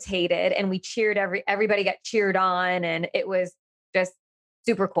rotated and we cheered, everybody got cheered on, and it was just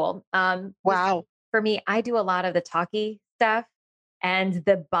super cool. Wow. For me, I do a lot of the talky stuff, and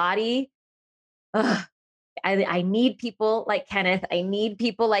the body. I need people like Kenneth. I need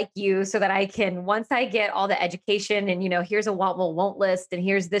people like you so that I can, once I get all the education and, here's a want, will, won't list, and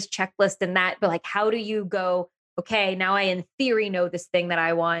here's this checklist and that, but like, how do you go, okay, now I in theory know this thing that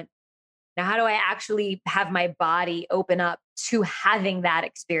I want. Now, how do I actually have my body open up to having that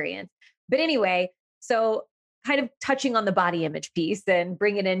experience? But anyway, so kind of touching on the body image piece and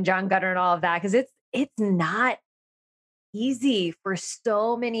bringing in John Gunner and all of that, because it's not easy for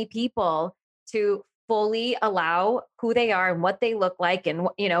so many people to fully allow who they are and what they look like, and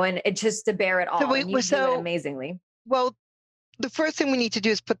and it's just to bear it all. So you do it amazingly. Well, the first thing we need to do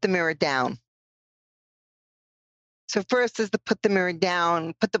is put the mirror down. So first is to put the mirror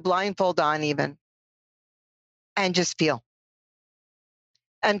down, put the blindfold on even, and just feel.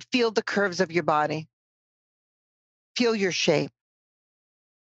 And feel the curves of your body. Feel your shape.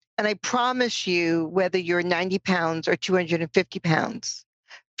 And I promise you, whether you're 90 pounds or 250 pounds,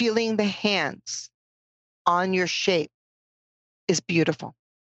 feeling the hands on your shape is beautiful.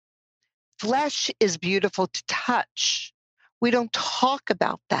 Flesh is beautiful to touch. We don't talk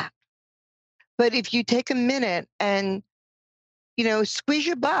about that. But if you take a minute and, squeeze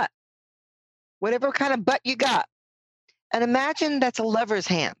your butt, whatever kind of butt you got, and imagine that's a lover's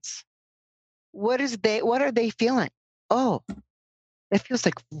hands. What are they feeling? Oh, that feels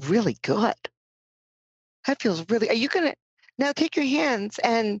like really good. That feels really, are you going to now take your hands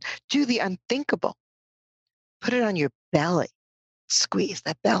and do the unthinkable? Put it on your belly, squeeze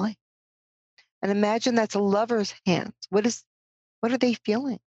that belly. And imagine that's a lover's hands. What are they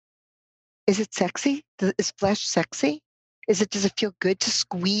feeling? Is it sexy? Is flesh sexy? Does it feel good to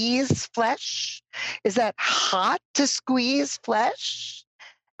squeeze flesh? Is that hot to squeeze flesh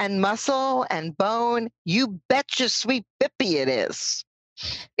and muscle and bone? You betcha sweet bippy it is.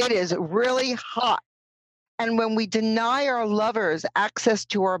 It is really hot. And when we deny our lovers access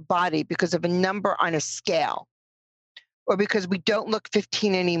to our body because of a number on a scale, or because we don't look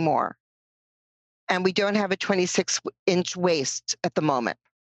 15 anymore, and we don't have a 26-inch waist at the moment.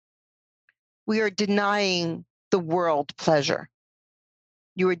 We are denying the world pleasure.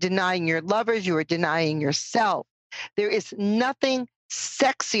 You are denying your lovers. You are denying yourself. There is nothing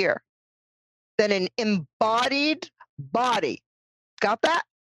sexier than an embodied body. Got that?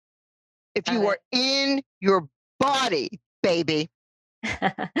 If you are in your body, baby,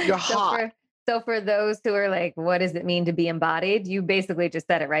 you're hot. So for those who are like, what does it mean to be embodied? You basically just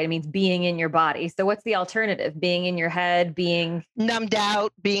said it, right? It means being in your body. So what's the alternative? Being in your head, being numbed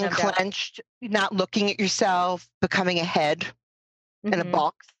out, being numbed out. clenched, not looking at yourself, becoming a head in a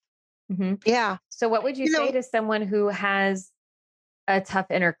box. Mm-hmm. Yeah. So what would you say to someone who has a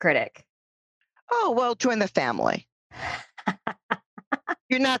tough inner critic? Oh, well, join the family.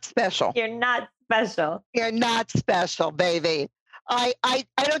 You're not special. You're not special. You're not special, baby. I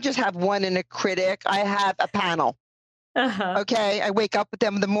don't just have one inner critic. I have a panel. Okay. I wake up with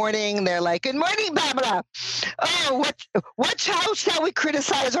them in the morning and they're like, good morning, Barbara. Oh, how shall we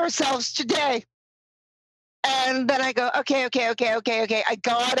criticize ourselves today? And then I go, okay. I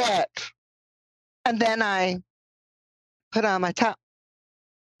got it. And then I put on my top,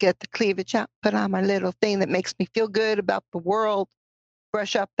 get the cleavage out, put on my little thing that makes me feel good about the world,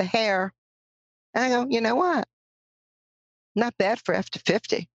 brush up the hair. And I go, you know what? Not bad for after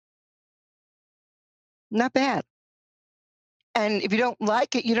 50. Not bad. And if you don't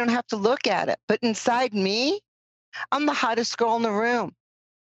like it, you don't have to look at it. But inside me, I'm the hottest girl in the room.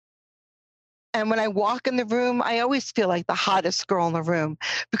 And when I walk in the room, I always feel like the hottest girl in the room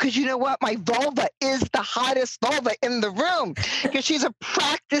because you know what? My vulva is the hottest vulva in the room because she's a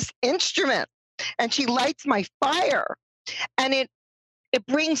practice instrument and she lights my fire. And it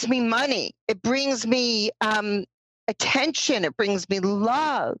brings me money. It brings me attention. It brings me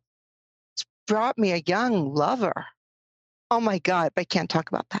love. It's brought me a young lover. Oh my God, I can't talk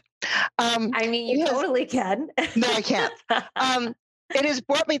about that. I mean, you totally can. No, I can't. It has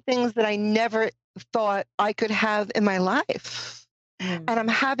brought me things that I never thought I could have in my life. And I'm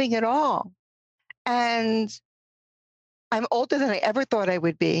having it all. And I'm older than I ever thought I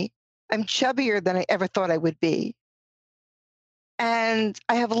would be. I'm chubbier than I ever thought I would be. And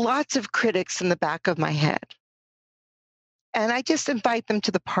I have lots of critics in the back of my head. And I just invite them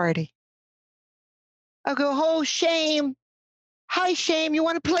to the party. I'll go, oh, Shame. Hi, Shame. You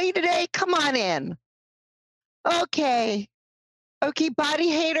want to play today? Come on in. Okay, body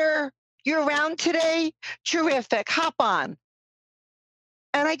hater. You're around today? Terrific. Hop on.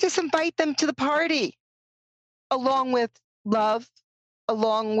 And I just invite them to the party along with love,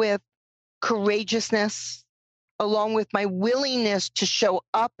 along with courageousness, along with my willingness to show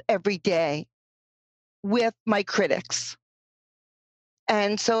up every day with my critics.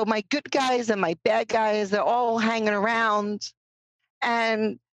 And so my good guys and my bad guys, they're all hanging around.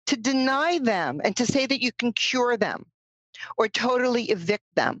 And to deny them and to say that you can cure them or totally evict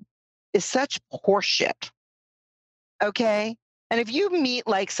them is such horseshit. Okay? And if you meet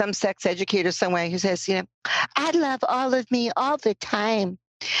like some sex educator somewhere who says, I love all of me all the time.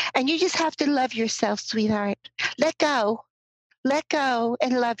 And you just have to love yourself, sweetheart. Let go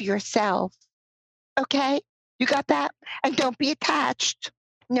and love yourself. Okay? You got that? And don't be attached.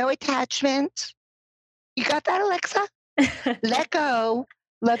 No attachment. You got that, Alexa? Let go.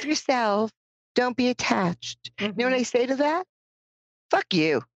 Love yourself. Don't be attached. You know what I say to that? Fuck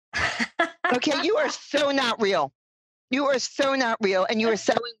you. Okay? You are so not real. You are so not real. And you are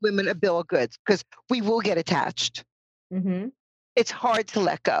selling women a bill of goods because we will get attached. It's hard to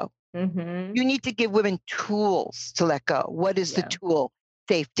let go. You need to give women tools to let go. What is the tool?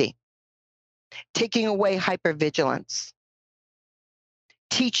 Safety. Taking away hypervigilance.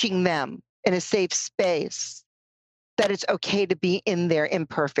 Teaching them in a safe space that it's okay to be in their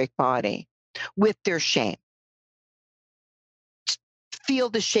imperfect body with their shame. Feel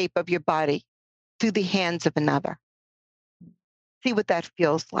the shape of your body through the hands of another. See what that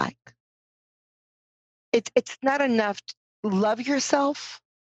feels like. It's not enough to love yourself.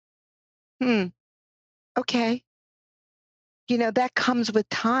 Okay. That comes with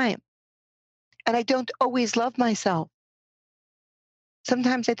time. And I don't always love myself.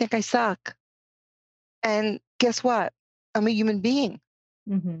 Sometimes I think I suck. And guess what? I'm a human being.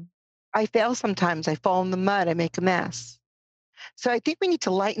 I fail sometimes. I fall in the mud. I make a mess. So I think we need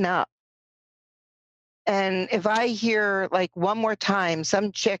to lighten up. And if I hear like one more time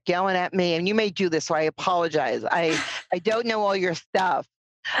some chick yelling at me, and you may do this, so I apologize. I don't know all your stuff,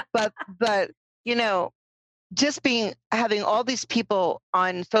 but just having all these people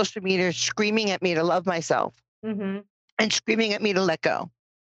on social media screaming at me to love myself and screaming at me to let go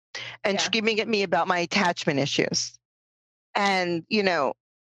and screaming at me about my attachment issues. And,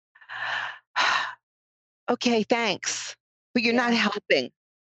 okay, thanks, but you're not helping.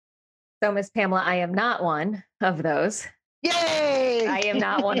 So, Miss Pamela, I am not one of those. Yay! I am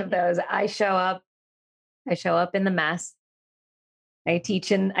not one of those. I show up in the mess. I teach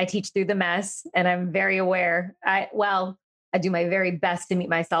through the mess, and I'm very aware. I do my very best to meet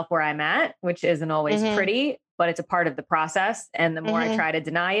myself where I'm at, which isn't always Hmm. pretty, but it's a part of the process. And the more I Hmm. try to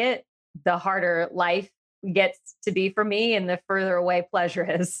deny it, the harder life gets to be for me and the further away pleasure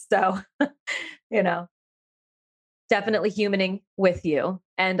is. So, you know, definitely humaning with you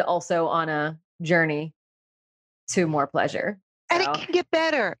and also on a journey to more pleasure. And it So, can get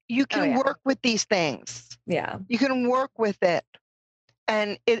better. You oh can yeah. work with these things. Yeah. You can work with it,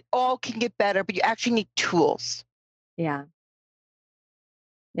 and it all can get better, but you actually need tools. Yeah.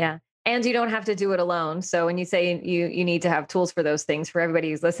 Yeah. And you don't have to do it alone. So when you say you need to have tools for those things, for everybody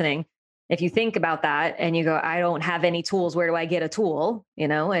who's listening, if you think about that and you go, I don't have any tools, where do I get a tool? You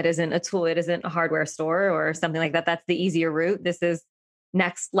know, it isn't a tool, it isn't a hardware store or something like that. That's the easier route. This is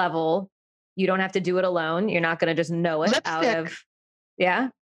next level. You don't have to do it alone. You're not going to just know it out Lipstick. of, yeah.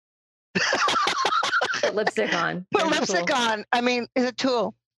 Put lipstick on. Put There's a lipstick tool. on. I mean, is a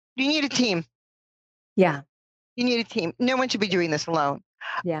tool. You need a team. Yeah. You need a team. No one should be doing this alone.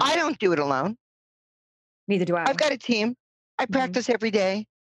 Yeah. I don't do it alone. Neither do I. I've got a team. I Mhm. practice every day.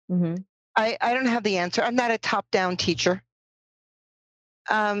 Mhm. I don't have the answer. I'm not a top-down teacher.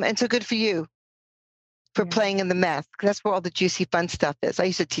 And so good for you for Yeah. playing in the mess, 'cause that's where all the juicy, fun stuff is. I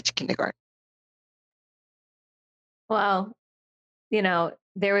used to teach kindergarten. Well, you know,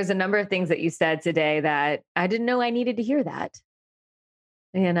 there was a number of things that you said today that I didn't know I needed to hear that,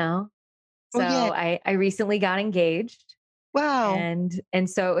 you know? Oh, So yeah. I recently got engaged Wow. and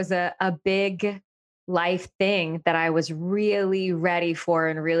so it was a big life thing that I was really ready for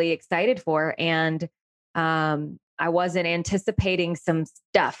and really excited for. And I wasn't anticipating some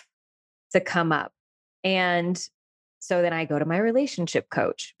stuff to come up. And so then I go to my relationship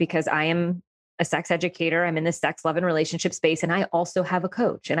coach because I am a sex educator. I'm in the sex, love, and relationship space. And I also have a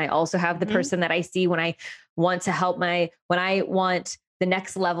coach. And I also have the Mhm. person that I see when I want to help when I want the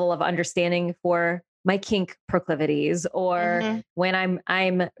next level of understanding for my kink proclivities, or Mhm. when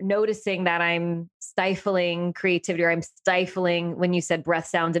I'm noticing that I'm stifling creativity, or I'm stifling, when you said breath,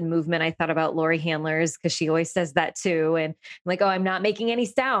 sound, and movement, I thought about Lori Handlers because she always says that too. And I'm like, oh, I'm not making any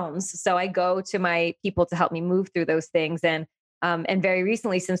sounds. So I go to my people to help me move through those things. And very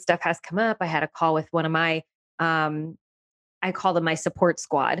recently, some stuff has come up. I had a call with one of my um I call them my support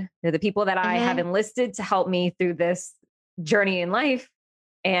squad. They're the people that I have Mhm. enlisted to help me through this journey in life.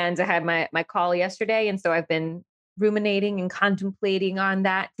 And I had my call yesterday. And so I've been ruminating and contemplating on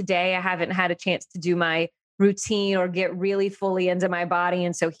that today. I haven't had a chance to do my routine or get really fully into my body.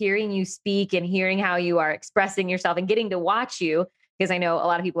 And so hearing you speak and hearing how you are expressing yourself and getting to watch you, because I know a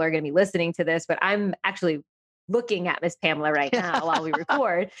lot of people are going to be listening to this, but I'm actually looking at Miss Pamela right now while we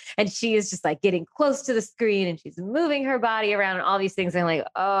record. And she is just like getting close to the screen and she's moving her body around and all these things. I'm like,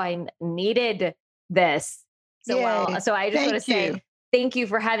 oh, needed this. Yay. So I just want to Thank you. say thank you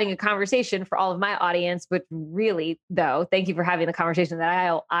for having a conversation for all of my audience, but really though, thank you for having the conversation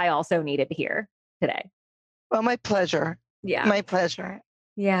that I also needed to hear today. Well, my pleasure. Yeah. My pleasure.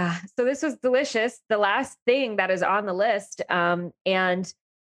 Yeah. So this was delicious. The last thing that is on the list.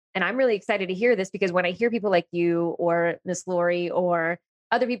 And I'm really excited to hear this because when I hear people like you or Miss Lori or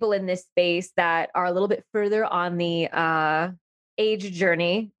other people in this space that are a little bit further on the age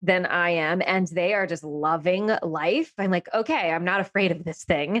journey than I am, and they are just loving life, I'm like, okay, I'm not afraid of this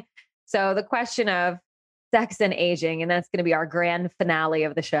thing. So the question of sex and aging, and that's going to be our grand finale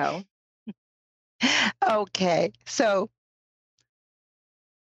of the show. Okay. So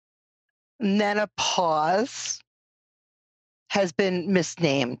menopause has been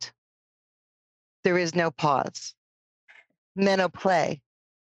misnamed. There is no pause. Menoplay,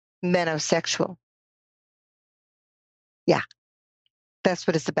 menosexual. Yeah, that's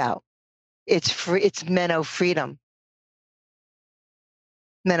what it's about. It's free. It's meno freedom,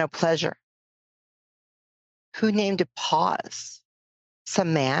 meno pleasure. Who named it pause?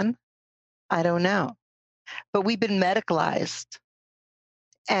 Some man? I don't know. But we've been medicalized,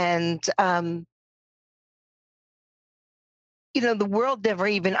 and the world never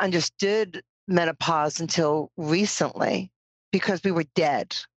even understood menopause until recently because we were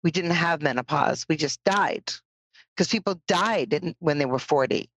dead. We didn't have menopause. We just died because people died when they were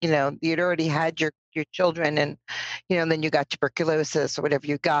 40. You'd already had your children, and then you got tuberculosis or whatever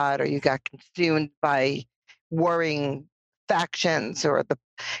you got, or you got consumed by warring factions, or the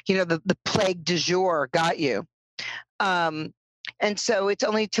plague du jour got you. And so it's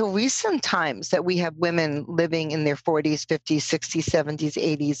only till recent times that we have women living in their 40s, 50s, 60s, 70s,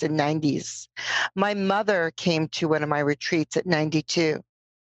 80s, and 90s. My mother came to one of my retreats at 92.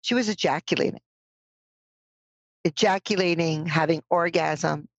 She was ejaculating, having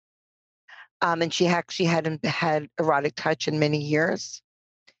orgasm. And she actually hadn't had erotic touch in many years.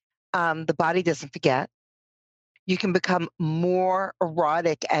 The body doesn't forget. You can become more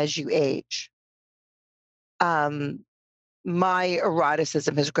erotic as you age. My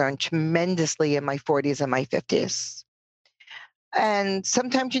eroticism has grown tremendously in my 40s and my 50s. And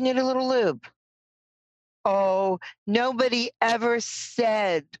sometimes you need a little lube. Oh, nobody ever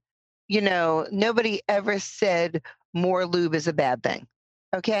said more lube is a bad thing.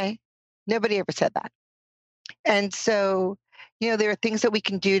 Okay? Nobody ever said that. And so, there are things that we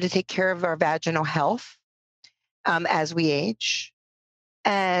can do to take care of our vaginal health as we age.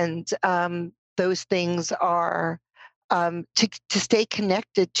 And those things are to stay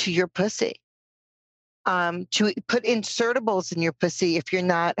connected to your pussy, to put insertables in your pussy if you're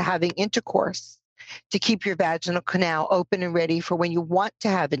not having intercourse, to keep your vaginal canal open and ready for when you want to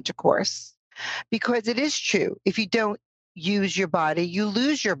have intercourse. Because it is true, if you don't use your body, you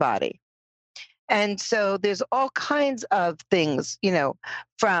lose your body. And so there's all kinds of things,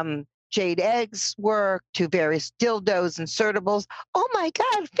 from jade eggs work to various dildos, insertables. Oh my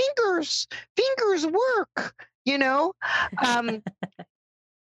God, fingers work,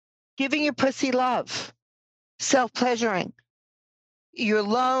 giving your pussy love, self-pleasuring. Your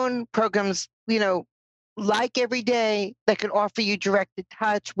loan programs, like Every Day, that can offer you directed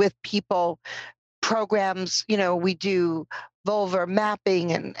touch with people, programs, we do vulvar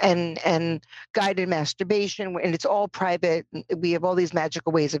mapping and guided masturbation, and it's all private. We have all these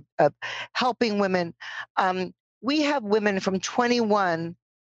magical ways of helping women. We have women from 21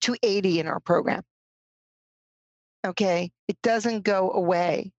 to 80 in our program. Okay? It doesn't go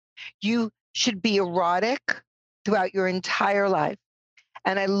away. You should be erotic throughout your entire life.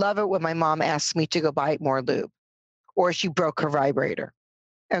 And I love it when my mom asks me to go buy more lube, or she broke her vibrator.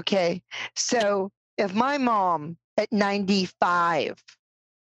 Okay? So if my mom at 95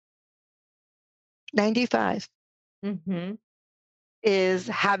 Mm-hmm. is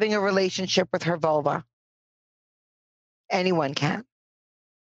having a relationship with her vulva, anyone can.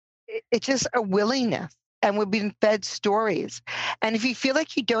 It's just a willingness. And we've been fed stories. And if you feel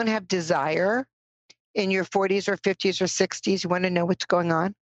like you don't have desire in your 40s or 50s or 60s, you want to know what's going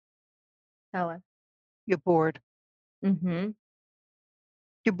on? Tell us. You're bored. Mm-hmm.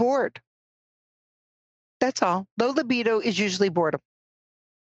 You're bored. That's all. Low libido is usually boredom.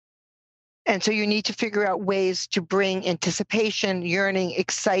 And so you need to figure out ways to bring anticipation, yearning,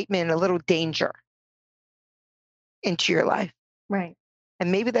 excitement, a little danger into your life. Right.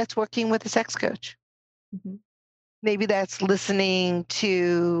 And maybe that's working with a sex coach. Mm-hmm. Maybe that's listening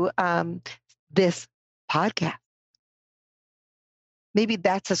to this podcast. Maybe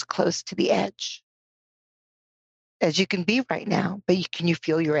that's as close to the edge as you can be right now. But can you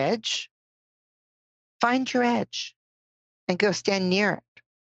feel your edge? Find your edge and go stand near it.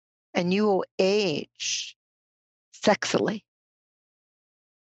 And you will age sexily.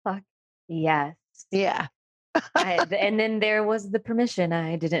 Fuck yes. Yeah. And then there was the permission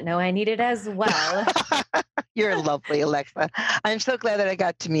I didn't know I needed as well. You're lovely, Alexa. I'm so glad that I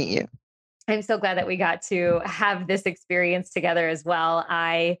got to meet you. I'm so glad that we got to have this experience together as well.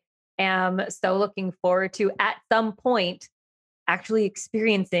 I am so looking forward to, at some point, actually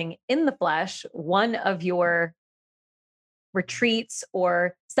experiencing in the flesh one of your retreats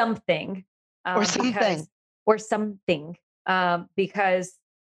or something. Or something. Because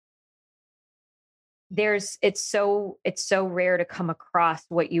it's so rare to come across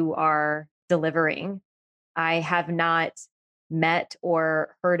what you are delivering. I have not met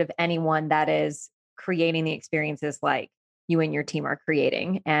or heard of anyone that is creating the experiences like you and your team are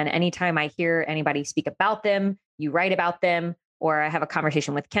creating. And anytime I hear anybody speak about them, you write about them, or I have a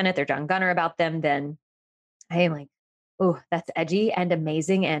conversation with Kenneth or John Gunner about them, then I am like, oh, that's edgy and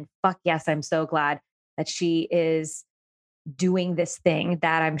amazing. And fuck yes, I'm so glad that she is doing this thing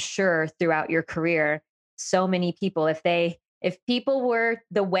that I'm sure throughout your career, so many people, if people were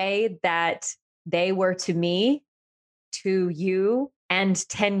the way that they were to me, to you, and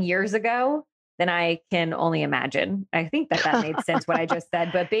 10 years ago, then I can only imagine. I think that made sense what I just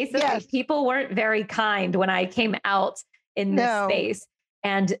said. But basically, yes, people weren't very kind when I came out in this space.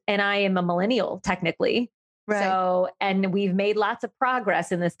 And I am a millennial, technically. Right. So, and we've made lots of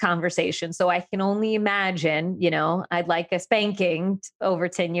progress in this conversation. So I can only imagine, I'd like a spanking over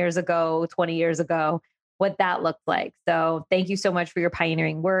 10 years ago, 20 years ago, what that looked like. So thank you so much for your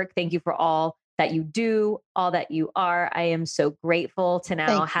pioneering work. Thank you for all that you do, all that you are. I am so grateful to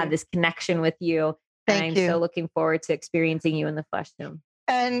now have this connection with you. And I'm so looking forward to experiencing you in the flesh soon.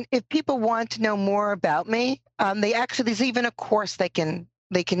 And if people want to know more about me, there's even a course they can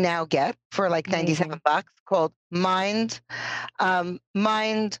now get for like $97 called Mind,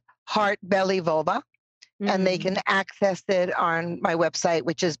 Heart, Belly, Vulva. And they can access it on my website,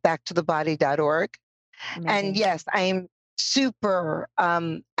 which is backtothebody.org. And yes, I'm super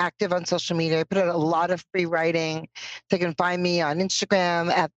active on social media. I put out a lot of free writing. So you can find me on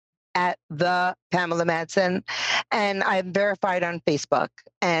Instagram at the Pamela Madsen, and I'm verified on Facebook.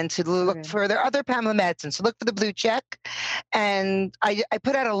 And to look for there are other Pamela Madsens, so look for the blue check. And I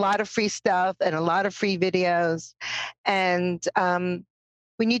put out a lot of free stuff and a lot of free videos. And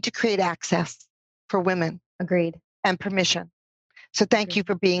we need to create access for women. Agreed. And permission. So thank you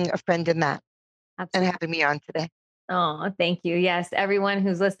for being a friend in that. Absolutely. And having me on today. Oh, thank you. Yes, everyone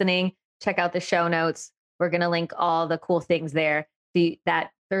who's listening, check out the show notes. We're going to link all the cool things there.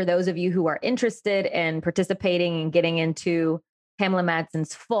 That for those of you who are interested in participating and getting into Pamela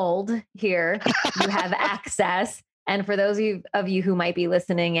Madsen's fold here, you have access. And for those of you who might be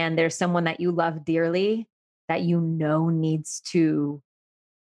listening and there's someone that you love dearly that you know needs to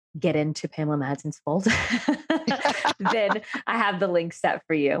get into Pamela Madsen's fold, then I have the link set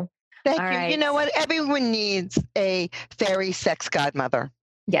for you. Thank you. Right. You know what? Everyone needs a fairy sex godmother.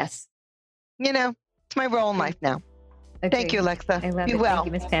 Yes. You know, it's my role in life now. Agreed. Thank you, Alexa. I love Be it. well. Thank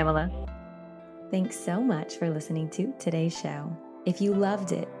you, Miss Pamela. Thanks so much for listening to today's show. If you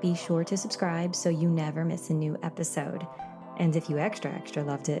loved it, be sure to subscribe so you never miss a new episode. And if you extra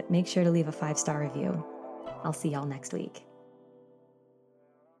loved it, make sure to leave a 5-star review. I'll see y'all next week.